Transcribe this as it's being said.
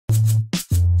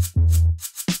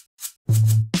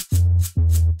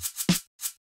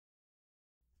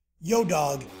Yo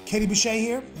dog, Katie Boucher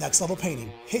here, Next Level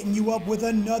Painting, hitting you up with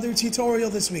another tutorial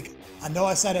this week. I know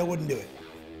I said I wouldn't do it,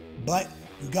 but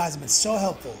you guys have been so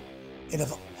helpful and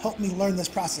have helped me learn this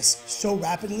process so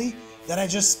rapidly that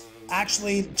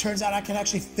turns out I can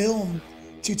actually film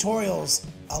tutorials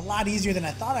a lot easier than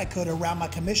I thought I could around my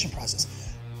commission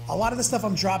process. A lot of the stuff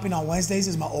I'm dropping on Wednesdays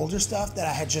is my older stuff that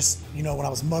I had just, when I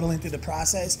was muddling through the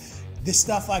process. This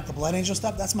stuff like the Blood Angel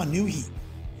stuff, that's my new heat.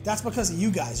 That's because of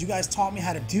you guys. You guys taught me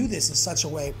how to do this in such a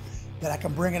way that I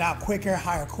can bring it out quicker,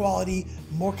 higher quality,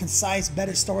 more concise,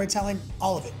 better storytelling,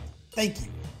 all of it. Thank you.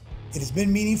 It has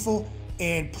been meaningful,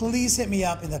 and please hit me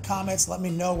up in the comments. Let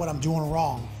me know what I'm doing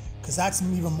wrong, because that's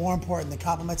even more important than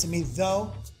complimenting me,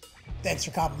 though. Thanks for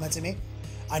complimenting me.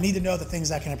 I need to know the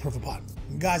things I can improve upon.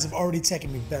 You guys have already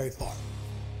taken me very far.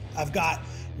 I've got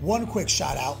one quick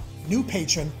shout out, new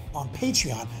patron on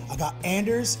Patreon. I got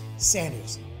Anders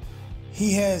Sanders.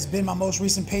 He has been my most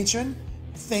recent patron.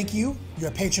 Thank you. You're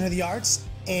a patron of the arts.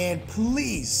 And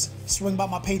please swing by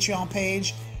my Patreon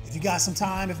page if you got some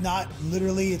time. If not,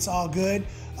 literally, it's all good.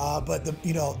 But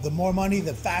the more money,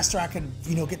 the faster I can,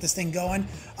 get this thing going.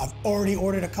 I've already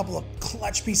ordered a couple of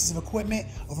clutch pieces of equipment.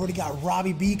 I've already got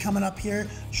Robbie B coming up here,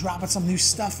 dropping some new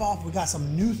stuff off. We got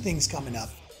some new things coming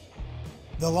up.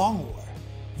 The Long War.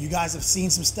 You guys have seen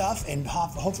some stuff, and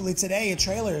hopefully today a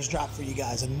trailer is dropped for you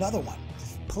guys, another one.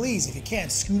 Please, if you can,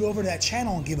 scoot over to that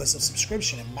channel and give us a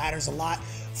subscription. It matters a lot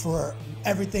for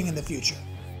everything in the future.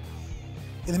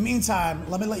 In the meantime,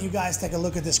 let me let you guys take a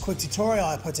look at this quick tutorial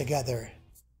I put together.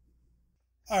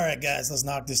 All right, guys, let's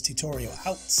knock this tutorial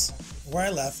out. Where I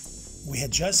left, we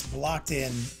had just blocked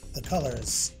in the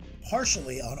colors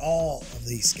partially on all of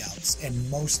these scouts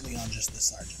and mostly on just the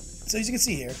sergeant. So as you can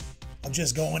see here, I'm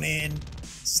just going in,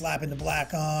 slapping the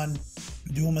black on,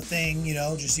 doing my thing,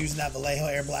 just using that Vallejo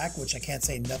Air Black, which I can't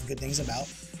say enough good things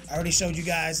about. I already showed you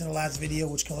guys in the last video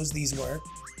which colors these were.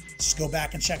 Just go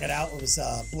back and check it out. It was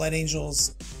Blood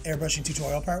Angels Airbrushing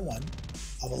Tutorial Part 1.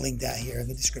 I will link that here in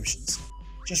the descriptions.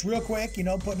 Just real quick, putting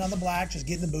on the black, just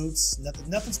getting the boots,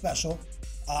 nothing special.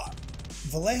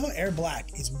 Vallejo Air Black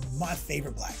is my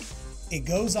favorite black. It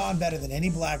goes on better than any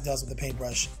black does with a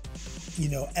paintbrush,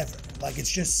 ever. Like,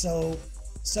 it's just so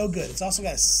good. It's also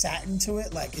got a satin to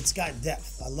it. Like, it's got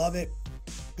depth. I love it.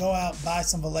 Go out, buy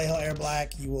some Vallejo Air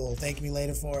Black. You will thank me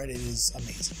later for it. It is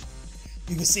amazing.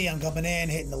 You can see I'm coming in,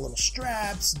 hitting the little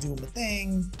straps, doing the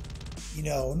thing,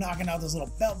 knocking out those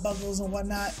little belt buckles and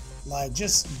whatnot. Like,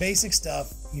 just basic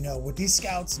stuff. With these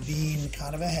scouts being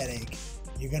kind of a headache,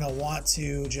 you're going to want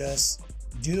to just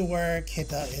do the work, hit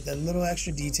the little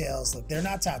extra details. Look, they're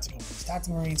not tactical Marines.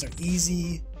 Tactical Marines are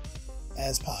easy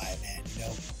as pie, man.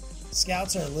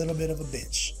 Scouts are a little bit of a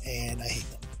bitch, and I hate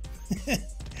them.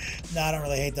 No, I don't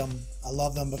really hate them. I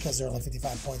love them because they're only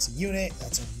 55 points a unit.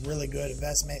 That's a really good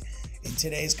investment in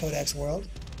today's Codex world.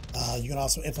 You can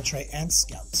also infiltrate and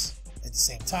scouts at the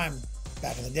same time.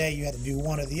 Back in the day, you had to do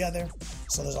one or the other.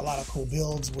 So there's a lot of cool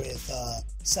builds with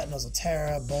Sentinels of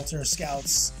Terra, Bolter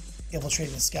Scouts,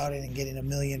 infiltrating and scouting and getting 1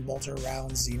 million Bolter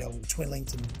rounds, twin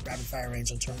linked and rapid fire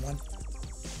range on turn 1.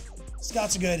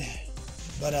 Scouts are good.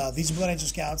 But these are Blood Angel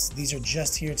Scouts. These are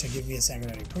just here to give me a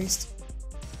Sanguinary Priest.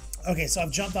 Okay, so I've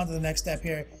jumped onto the next step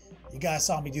here. You guys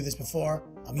saw me do this before.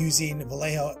 I'm using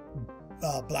Vallejo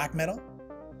Black Metal.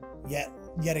 Yet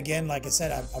again, like I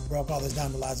said, I broke all this down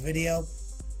in the last video.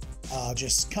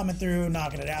 Just coming through,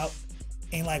 knocking it out.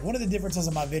 And like, one of the differences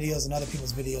in my videos and other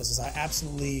people's videos is I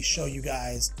absolutely show you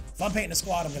guys, if I'm painting a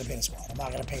squad, I'm going to paint a squad. I'm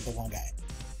not going to paint the one guy.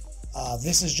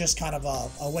 This is just kind of a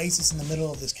oasis in the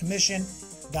middle of this commission.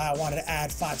 Guy wanted to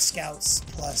add 5 scouts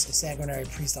plus a Sanguinary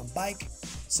Priest on bike.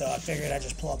 So I figured I'd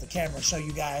just pull out the camera and show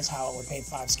you guys how I would paint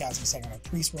 5 scouts and Sanguinary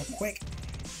Priest real quick.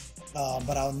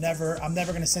 But I'm never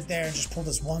going to sit there and just pull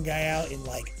this one guy out and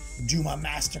like do my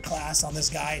master class on this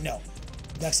guy. No.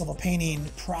 Next Level Painting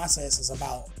process is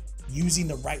about using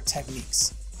the right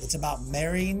techniques. It's about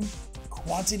marrying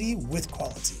quantity with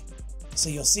quality. So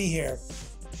you'll see here,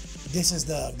 this is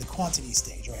the quantity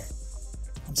stage right here.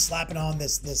 I'm slapping on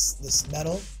this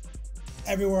metal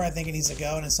everywhere I think it needs to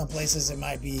go, and in some places it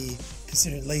might be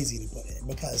considered lazy to put it,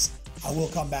 because I will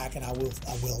come back and I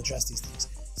will address these things.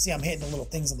 See, I'm hitting the little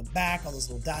things on the back, all those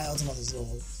little diodes and all those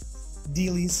little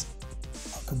dealies.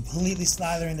 I'm completely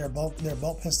slathering their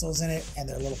bolt pistols in it and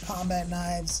their little combat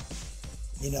knives.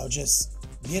 Just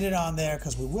get it on there,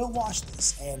 because we will wash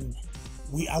this, and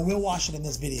I will wash it in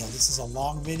this video. This is a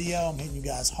long video. I'm hitting you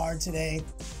guys hard today,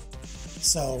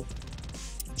 so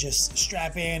just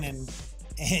strap in and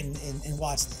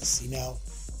watch this,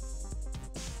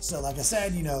 So like I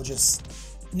said, just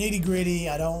nitty gritty.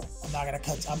 I'm not gonna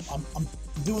cut. I'm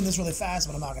doing this really fast,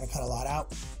 but I'm not gonna cut a lot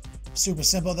out. Super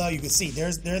simple though. You can see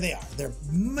there they are. They're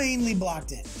mainly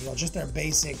blocked in, you know, just their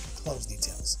basic clothes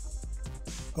details.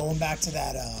 Going back to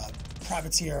that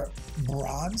Privateer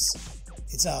bronze,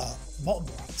 it's a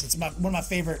molten bronze. It's one of my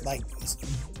favorite, like,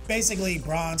 basically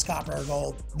bronze, copper, or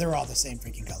gold. They're all the same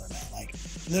freaking color, man. Like,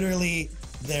 literally,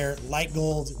 they're light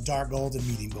gold, dark gold, and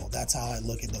medium gold. That's how I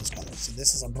look at those colors. So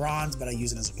this is a bronze, but I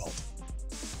use it as a gold.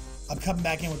 I'm coming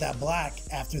back in with that black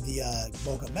after the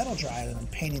bulk of metal dried, and I'm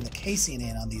painting the casing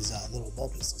in on these little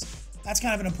bolt pieces. That's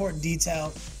kind of an important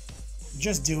detail.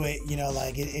 Just do it, you know,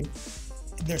 like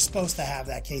they're supposed to have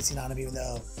that casing on them, even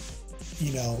though,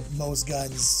 you know, most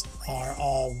guns are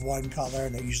all one color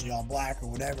and they're usually all black or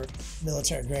whatever,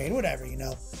 military grade, whatever, you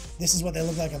know. This is what they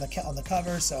look like on the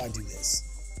cover, so I do this.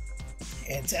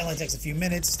 And it only takes a few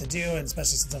minutes to do, and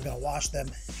especially since I'm gonna wash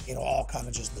them, it'll all kind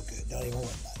of just look good. Don't even worry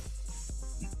about it.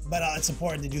 But it's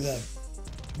important to do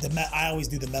I always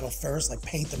do the metal first, like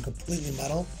paint them completely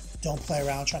metal. Don't play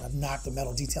around trying to knock the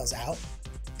metal details out.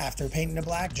 After painting the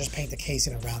black, just paint the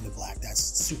casing around the black. That's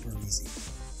super easy.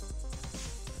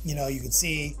 You know, you can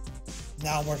see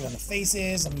now I'm working on the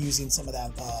faces. I'm using some of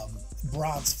that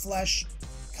bronze flesh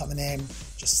coming in,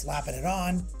 just slapping it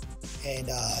on. And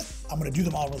I'm gonna do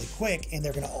them all really quick, and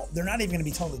they're not even gonna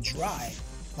be totally dry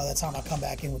by the time I come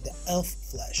back in with the elf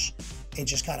flesh. It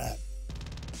just kind of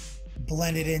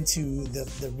blend it into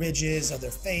the ridges of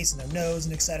their face and their nose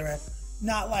and etc.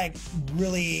 Not like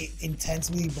really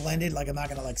intensely blended, like I'm not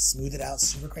gonna like smooth it out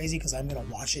super crazy because I'm gonna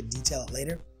wash it, detail it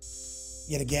later.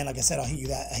 Yet again, like I said, I'll hit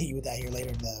you with that here later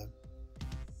in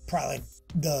probably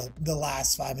the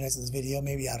last 5 minutes of this video,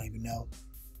 maybe, I don't even know.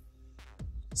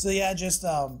 So yeah, just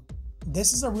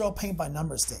this is a real paint by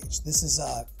number stage. This is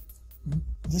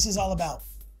all about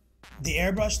the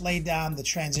airbrush laid down the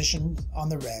transition on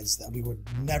the reds that we would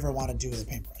never want to do with a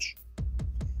paintbrush.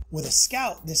 With a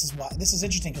Scout, this is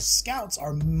interesting because Scouts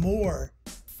are more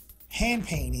hand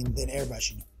painting than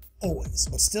airbrushing, always,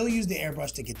 but still use the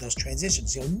airbrush to get those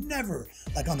transitions. You'll never,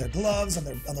 like on their gloves, on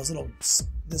those little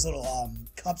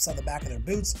cups on the back of their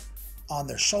boots, on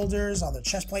their shoulders, on their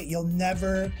chest plate, you'll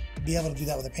never be able to do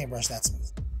that with a paintbrush that smooth.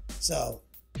 So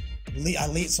leave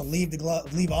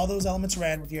all those elements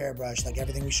red with your airbrush, like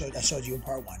everything I showed you in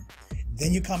part 1.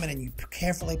 Then you come in and you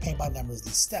carefully paint by numbers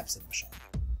these steps that I'm showing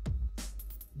you.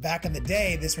 Back in the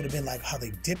day, this would have been like how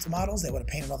they dipped models. They would have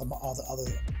painted all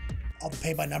the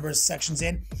paint by numbers sections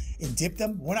in and dipped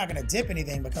them. We're not going to dip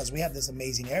anything because we have this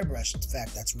amazing airbrush. In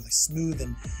fact, that's really smooth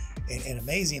and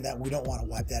amazing that we don't want to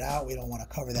wipe that out. We don't want to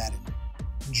cover that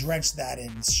and drench that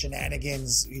in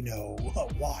shenanigans, you know,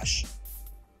 wash.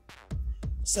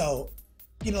 So,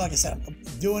 you know, like I said, I'm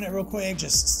doing it real quick,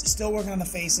 just still working on the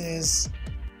faces,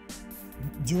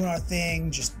 doing our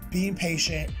thing, just being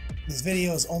patient. This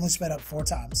video is only sped up 4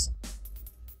 times.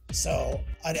 So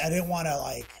I didn't want to,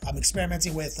 like, I'm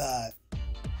experimenting with the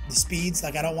speeds.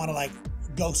 Like, I don't want to like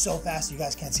go so fast you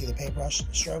guys can't see the paintbrush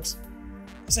strokes.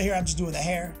 So here I'm just doing the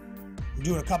hair. I'm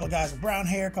doing a couple of guys with brown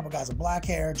hair, a couple of guys with black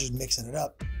hair, just mixing it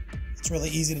up. It's really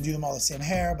easy to do them all the same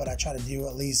hair, but I try to do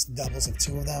at least doubles of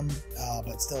 2 of them,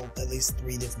 but still at least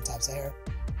 3 different types of hair.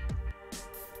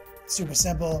 Super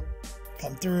simple.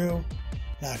 Come through,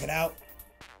 knock it out.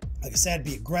 Like I said,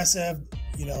 be aggressive.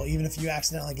 You know, even if you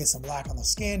accidentally get some black on the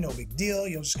skin, no big deal.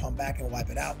 You'll just come back and wipe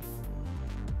it out.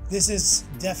 This is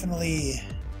definitely,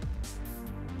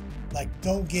 like,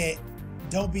 don't be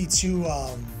too,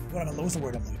 what's the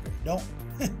word I'm looking for?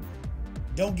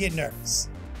 Don't get nervous.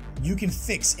 You can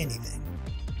fix anything.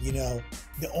 You know,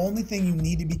 the only thing you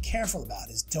need to be careful about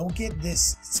is don't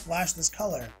splash this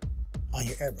color on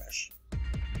your airbrush.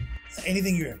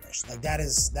 Anything you airbrush, like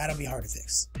that'll be hard to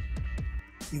fix.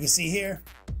 You can see here,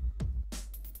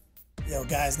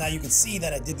 guys, now you can see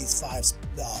that I did these five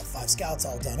Scouts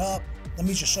all done up. Let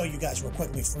me just show you guys real quick.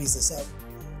 Let me freeze this up.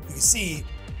 You can see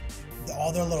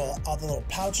all the little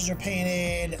pouches are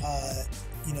painted. I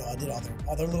did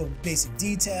all their little basic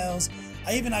details.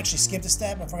 I even actually skipped a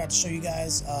step. I forgot to show you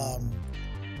guys.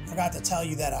 Forgot to tell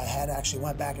you that I had actually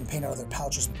went back and painted all their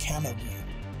pouches with camo green.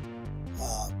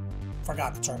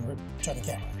 Forgot to turn the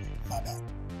camera. My bad.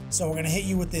 So we're gonna hit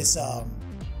you with this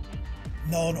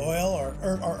Nuln Oil or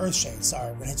Earthshade.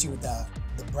 Sorry, we're gonna hit you with the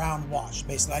brown wash.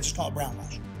 Basically, I just call it brown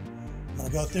wash. I'm gonna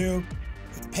go through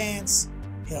with the pants,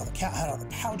 hit all the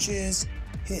pouches,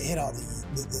 hit all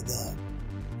the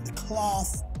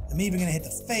cloth. I'm even gonna hit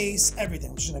the face,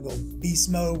 everything. We're just gonna go beast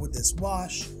mode with this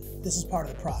wash. This is part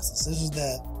of the process. This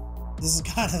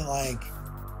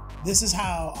is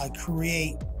how I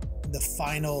create the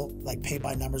final like paint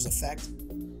by numbers effect.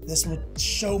 This will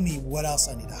show me what else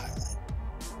I need to highlight.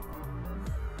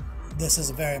 This is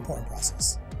a very important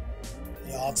process.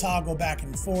 I'll toggle back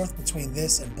and forth between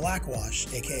this and black wash,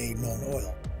 aka Nuln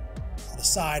Oil. I'll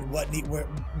decide what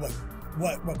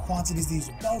quantities to use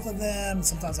with both of them.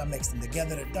 Sometimes I mix them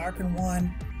together to darken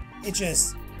one. It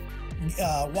just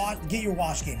get your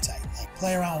wash game tight. Like,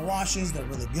 play around with washes; they're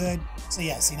really good. So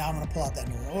yeah, see, now I'm gonna pull out that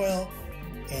Nuln Oil,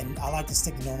 and I like to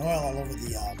stick the Nuln Oil all over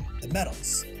the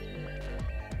metals.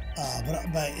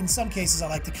 But in some cases, I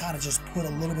like to kind of just put a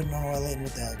little bit of Nuln Oil in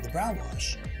with the brown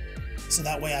wash, so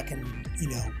that way I can,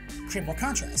 create more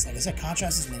contrast. Like I said,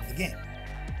 contrast is the name of the game.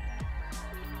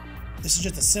 This is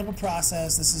just a simple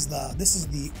process. This is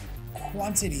the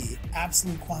quantity,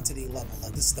 absolute quantity level.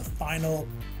 Like, this is the final,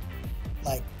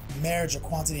 like, marriage of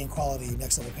quantity and quality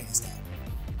next level painting style.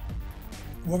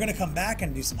 We're gonna come back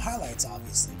and do some highlights,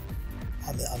 obviously,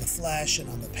 on the flesh and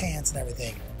on the pants and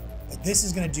everything. But this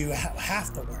is gonna do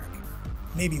half the work,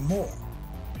 maybe more.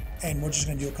 And we're just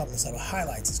gonna do a couple of subtle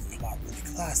highlights. It's gonna come out really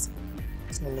classy.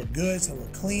 It's gonna look good, it's gonna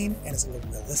look clean, and it's gonna look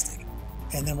realistic.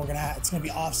 And then it's gonna be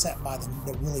offset by the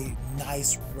really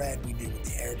nice red we do with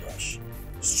the airbrush.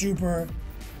 Super,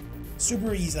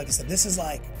 super easy. Like I said, this is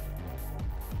like,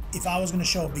 if I was gonna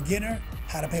show a beginner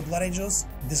how to paint Blood Angels,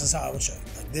 this is how I would show you.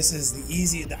 Like, this is the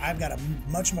easy. I've got a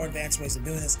much more advanced ways of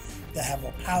doing this that have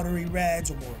more powdery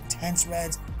reds or more intense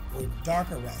reds or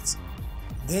darker reds.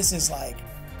 This is like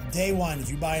day one. If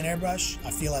you buy an airbrush,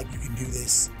 I feel like you can do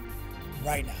this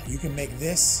right now. You can make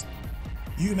this.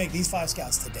 You can make these 5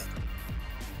 scouts today.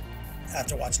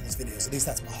 After watching these videos, at least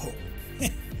that's my hope.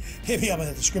 Hit me up in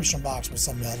the description box with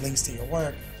some links to your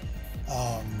work.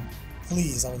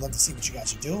 Please, I would love to see what you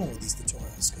guys are doing with these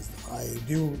tutorials, because I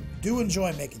do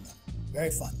enjoy making them.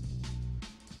 Very fun.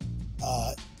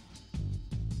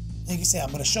 Like you say,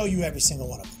 I'm going to show you every single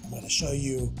one of them. I'm going to show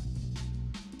you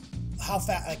how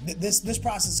fast. Like, this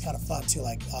process is kind of fun too.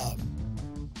 Like,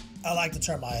 I like to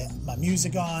turn my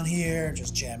music on here,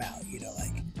 just jam out.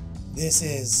 Like, this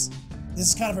is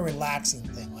kind of a relaxing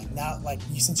thing. Like, now, like,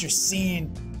 since you're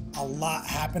seeing a lot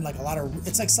happen, like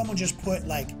it's like someone just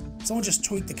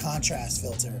tweaked the contrast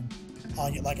filter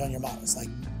on your models. Like,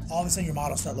 all of a sudden your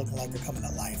models start looking like they're coming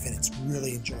to life, and it's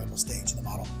really enjoyable stage in the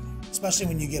model, especially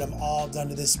when you get them all done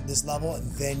to this level,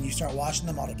 and then you start washing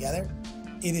them all together.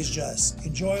 It is just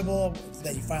enjoyable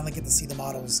that you finally get to see the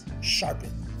models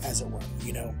sharpen, as it were.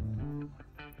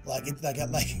 Like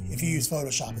if you use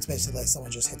Photoshop, it's basically like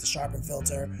someone just hit the sharpen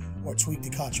filter or tweak the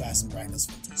contrast and brightness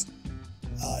filters.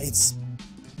 It's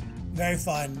very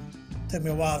fun. Took me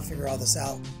a while to figure all this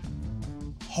out.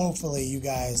 Hopefully you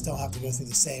guys don't have to go through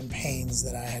the same pains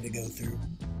that I had to go through.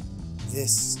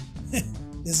 This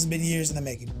has been years in the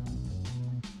making.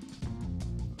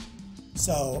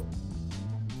 So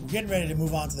we're getting ready to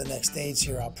move on to the next stage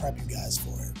here. I'll prep you guys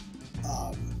for it.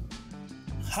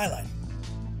 Highlighting.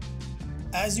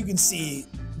 As you can see,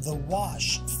 the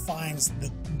wash finds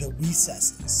the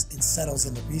recesses and settles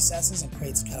in the recesses and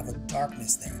creates kind of a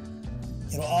darkness there.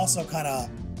 It'll also kind of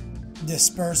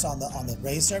disperse on the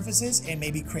raised surfaces and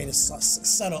maybe create a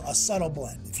subtle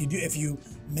blend. If you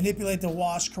manipulate the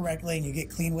wash correctly and you get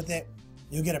clean with it,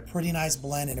 you'll get a pretty nice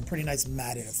blend and a pretty nice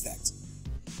matted effect.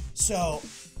 So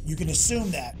you can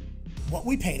assume that what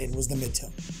we painted was the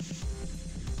mid-tone.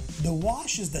 The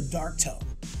wash is the dark tone.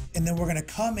 And then we're gonna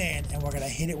come in and we're gonna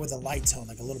hit it with a light tone,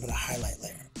 like a little bit of highlight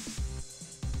layer.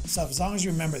 So as long as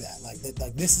you remember that, like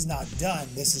this is not done,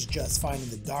 this is just finding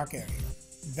the dark area.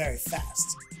 Very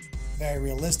fast, very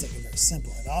realistic, and very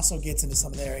simple. It also gets into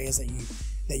some of the areas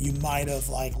that you might have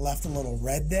like left a little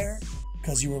red there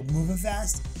because you were moving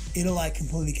fast. It'll like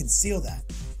completely conceal that.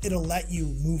 It'll let you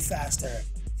move faster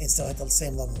and still at the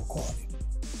same level of quality.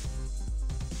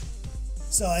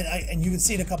 So and you can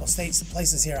see in a couple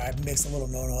places here, I've mixed a little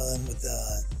Nuln Oil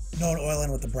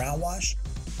in with the brown wash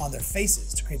on their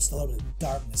faces to create just a little bit of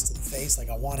darkness to the face. Like,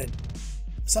 I wanted,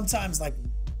 sometimes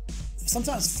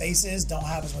faces don't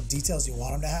have as much detail as you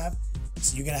want them to have,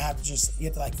 so you're gonna have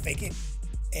to like fake it.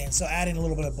 And so adding a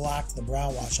little bit of black to the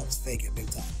brown wash helps fake it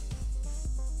big time.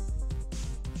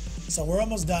 So we're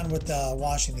almost done with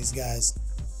washing these guys.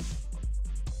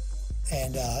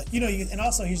 And and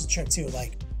also here's the trick too.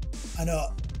 Like, I know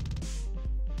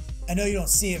you don't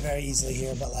see it very easily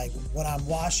here, but like when I'm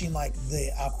washing like the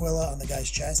Aquila on the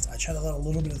guy's chest, I try to let a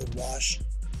little bit of the wash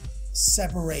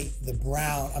separate the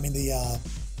brown,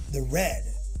 the red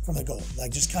from the gold.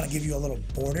 Like, just kind of give you a little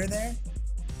border there.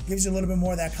 Gives you a little bit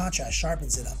more of that contrast,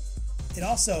 sharpens it up. It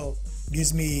also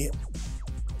gives me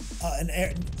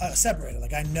a separator.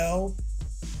 Like, I know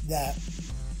that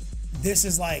this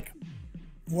is like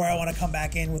where I want to come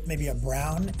back in with maybe a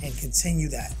brown and continue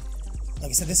that. Like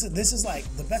I said, this is like,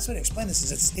 the best way to explain this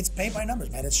is it's paint by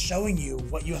numbers, man. It's showing you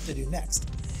what you have to do next.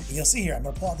 And you'll see here, I'm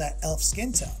gonna pull out that elf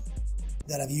skin tone.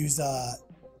 that I've used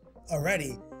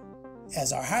already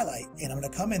as our highlight, and I'm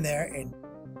going to come in there and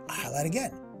highlight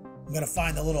again. I'm going to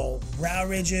find the little brow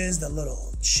ridges, the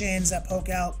little chins that poke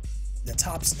out, the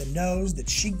tops of the nose, the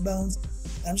cheekbones.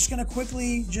 And I'm just going to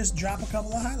quickly just drop a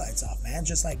couple of highlights off, man.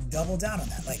 Just like double down on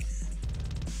that. Like,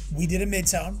 we did a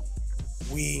mid-tone.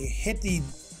 We hit the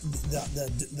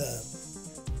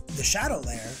shadow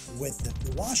layer with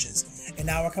the washes, and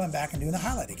now we're coming back and doing the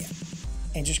highlight again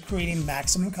and just creating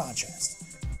maximum contrast.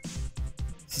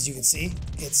 As you can see,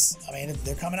 I mean,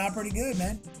 they're coming out pretty good,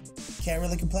 man. Can't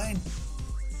really complain.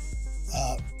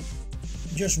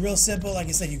 Just real simple. Like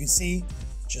I said, you can see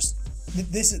just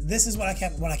this is what I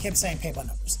kept when I kept saying paint by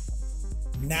numbers.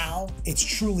 Now it's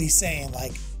truly saying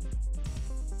like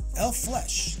elf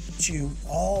flesh to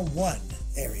all one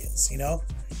areas, you know?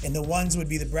 And the ones would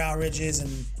be the brow ridges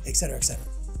and et cetera, et cetera.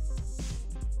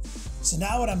 So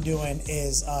now what I'm doing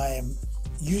is I'm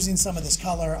using some of this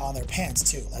color on their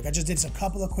pants too. Like I just did a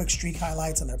couple of quick streak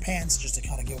highlights on their pants just to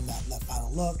kind of give them that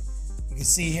final look. You can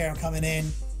see here I'm coming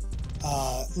in.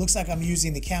 Looks like I'm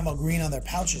using the camo green on their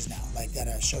pouches now, like that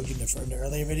I showed you in the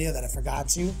earlier video that I forgot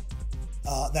to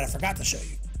show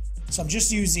you. So I'm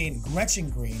just using Gretchen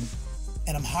green,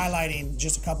 and I'm highlighting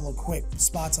just a couple of quick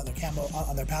spots on their camo,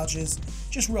 on their pouches,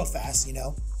 just real fast, you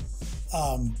know.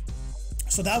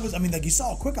 So that was, I mean, like you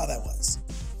saw how quick all that was.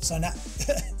 So now,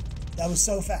 that was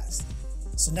so fast.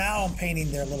 So now I'm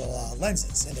painting their little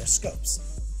lenses and their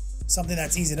scopes, something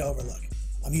that's easy to overlook.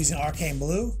 I'm using Arcane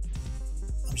Blue.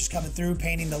 I'm just coming through,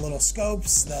 painting the little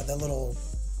scopes, the little,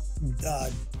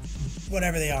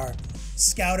 whatever they are,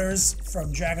 scouters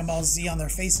from Dragon Ball Z on their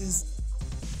faces.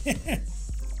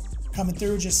 Coming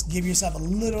through, just give yourself a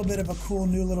little bit of a cool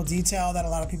new little detail that a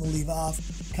lot of people leave off.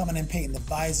 Coming in, painting the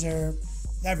visor,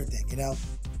 everything, you know.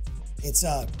 It's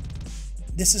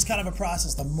this is kind of a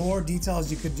process. The more details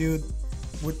you could do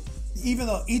with, even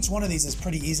though each one of these is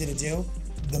pretty easy to do,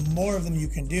 the more of them you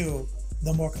can do,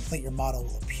 the more complete your model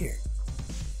will appear.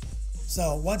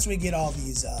 So once we get all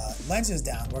these lenses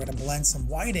down, we're gonna blend some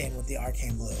white in with the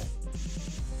Arcane Blue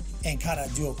and kind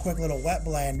of do a quick little wet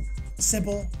blend,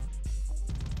 simple.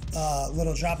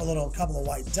 Drop a couple of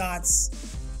white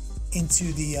dots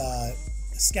into the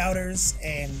scouters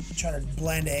and try to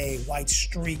blend a white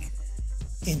streak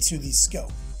into the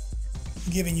scope,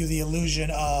 giving you the illusion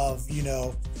of, you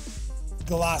know,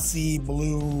 glossy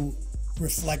blue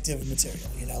reflective material,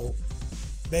 you know,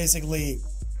 basically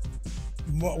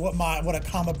what a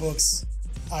comic book's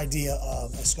idea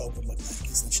of a scope would look like,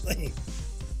 essentially.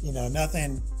 You know,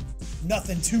 nothing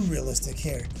too realistic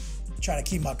here. Try to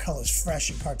keep my colors fresh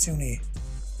and cartoony,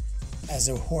 as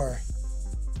it were.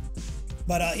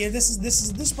 But yeah, this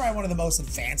is probably one of the most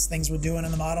advanced things we're doing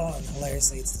in the model, and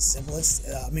hilariously, it's the simplest.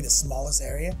 The smallest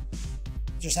area.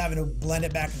 Just having to blend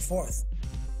it back and forth.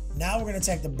 Now we're gonna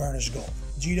take the burnished gold.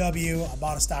 GW. I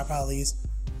bought a stockpile of these.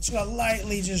 Just gonna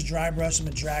lightly just dry brush them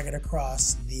and drag it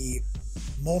across the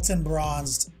molten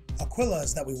bronzed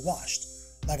Aquilas that we washed.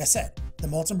 Like I said, the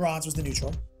molten bronze was the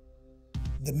neutral,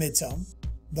 the mid-tone.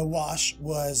 The wash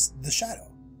was the shadow,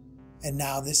 and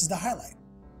now this is the highlight.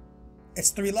 It's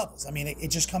 3 levels. I mean, it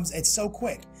just comes, it's so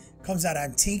quick. Comes out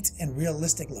antiqued and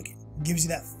realistic looking. Gives you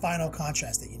that final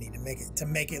contrast that you need to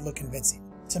make it look convincing.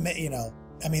 You know,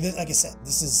 I mean, like I said,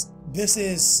 this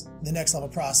is the next level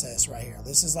process right here.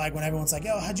 This is like when everyone's like,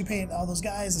 yo, how'd you paint all those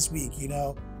guys this week? You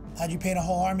know, how'd you paint a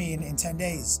whole army in 10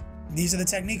 days? These are the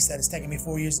techniques that it's taken me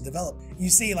 4 years to develop. You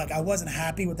see, like I wasn't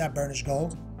happy with that burnished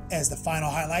gold as the final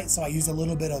highlight, so I used a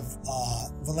little bit of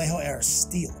Vallejo Era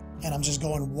Steel, and I'm just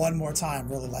going one more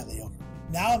time really lightly over.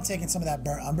 Now I'm taking some of that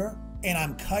burnt umber and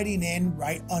I'm cutting in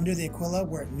right under the Aquila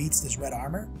where it meets this red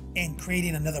armor and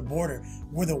creating another border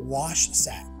where the wash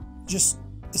sat. Just,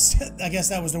 I guess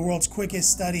that was the world's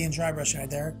quickest study in dry brushing right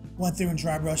there. Went through and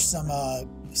dry brushed some of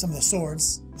the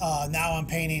swords. Now I'm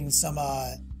painting some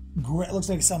gray, looks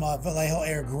like some Vallejo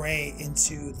Era gray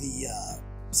into the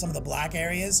some of the black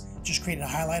areas, just creating a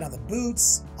highlight on the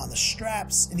boots, on the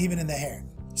straps, and even in the hair.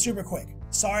 Super quick.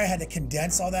 Sorry I had to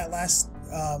condense all that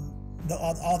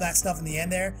all that stuff in the end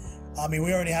there. I mean,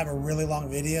 we already have a really long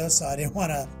video, so I didn't want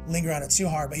to linger on it too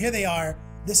hard, but here they are.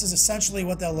 This is essentially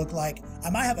what they'll look like. I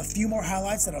might have a few more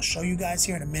highlights that I'll show you guys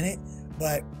here in a minute,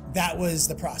 but that was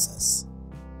the process.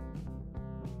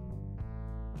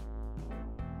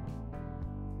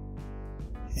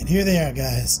 And here they are,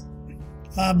 guys.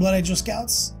 5 Blood Angel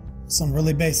Scouts, some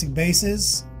really basic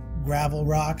bases, gravel,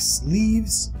 rocks,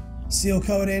 leaves, seal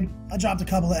coated. I dropped a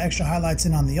couple of extra highlights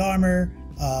in on the armor.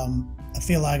 I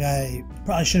feel like I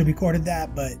probably should have recorded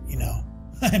that, but you know,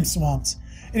 I'm swamped.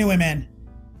 Anyway, man,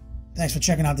 thanks for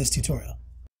checking out this tutorial.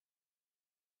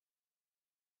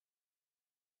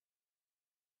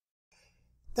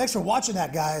 Thanks for watching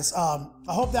that, guys. I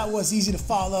hope that was easy to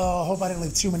follow. I hope I didn't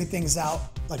leave too many things out.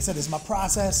 Like I said, this is my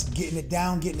process, getting it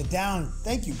down.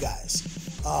 Thank you,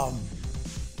 guys.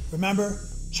 Remember,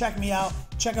 check me out.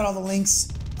 Check out all the links,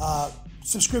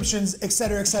 subscriptions,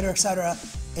 etc., etc., etc.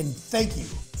 And thank you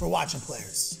for watching,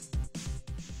 players.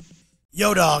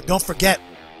 Yo, dog, don't forget,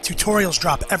 tutorials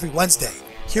drop every Wednesday.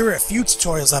 Here are a few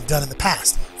tutorials I've done in the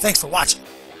past. Thanks for watching.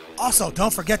 Also,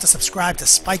 don't forget to subscribe to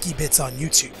Spiky Bits on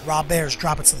YouTube. Rob Bear's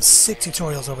dropping some sick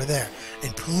tutorials over there.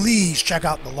 And please check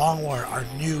out The Long War, our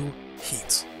new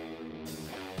heat.